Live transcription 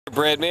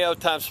Brad Mayo,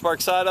 Tom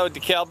Sparks Auto,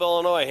 Dekalb,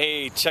 Illinois.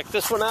 Hey, check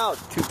this one out.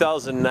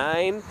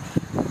 2009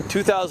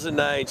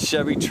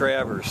 Chevy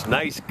Traverse.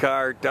 Nice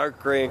car, dark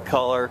gray in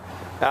color,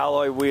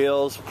 alloy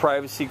wheels,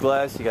 privacy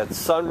glass. You got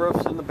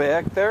sunroofs in the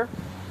back there.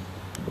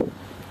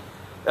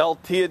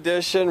 LT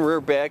edition,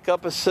 rear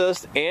backup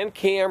assist, and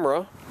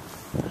camera.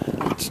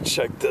 Let's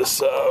check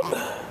this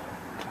out.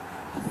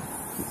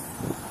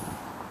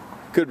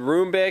 Good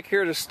room back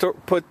here to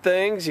put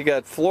things. You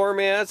got floor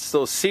mats.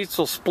 Those seats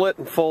will split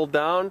and fold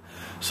down.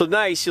 So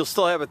nice, you'll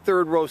still have a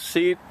third row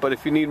seat, but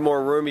if you need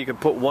more room, you can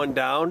put one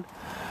down.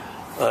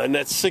 And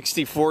that's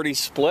 60-40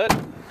 split.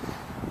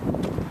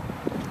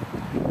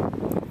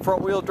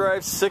 Front wheel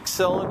drive,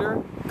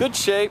 6-cylinder. Good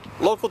shape,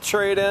 local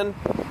trade-in.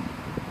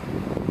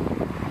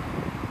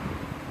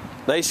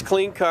 Nice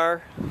clean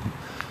car.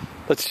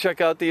 Let's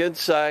check out the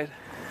inside.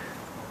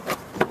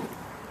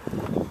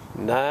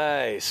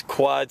 Nice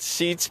quad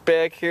seats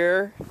back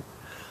here.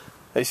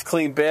 Nice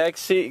clean back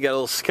seat. You got a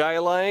little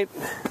skylight.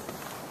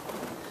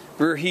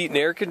 Rear heat and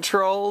air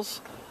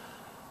controls.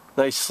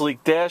 Nice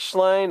sleek dash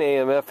line.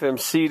 AM FM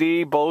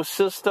CD Bose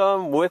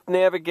system with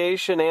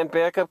navigation and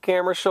backup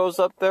camera shows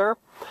up there.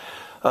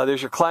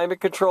 There's your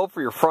climate control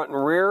for your front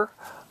and rear.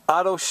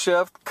 Auto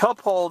shift,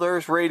 cup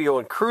holders, radio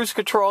and cruise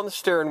control on the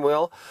steering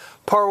wheel,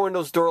 power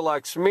windows, door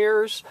locks,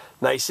 mirrors,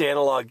 nice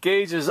analog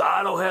gauges,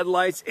 auto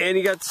headlights, and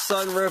you got the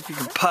sunroof. You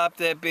can pop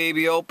that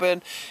baby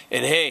open,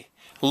 and hey,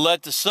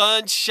 let the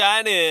sun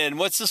shine in.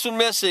 What's this one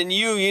missing?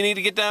 You need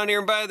to get down here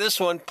and buy this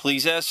one.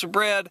 Please ask for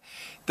Brad.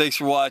 Thanks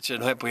for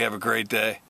watching. Hope we have a great day.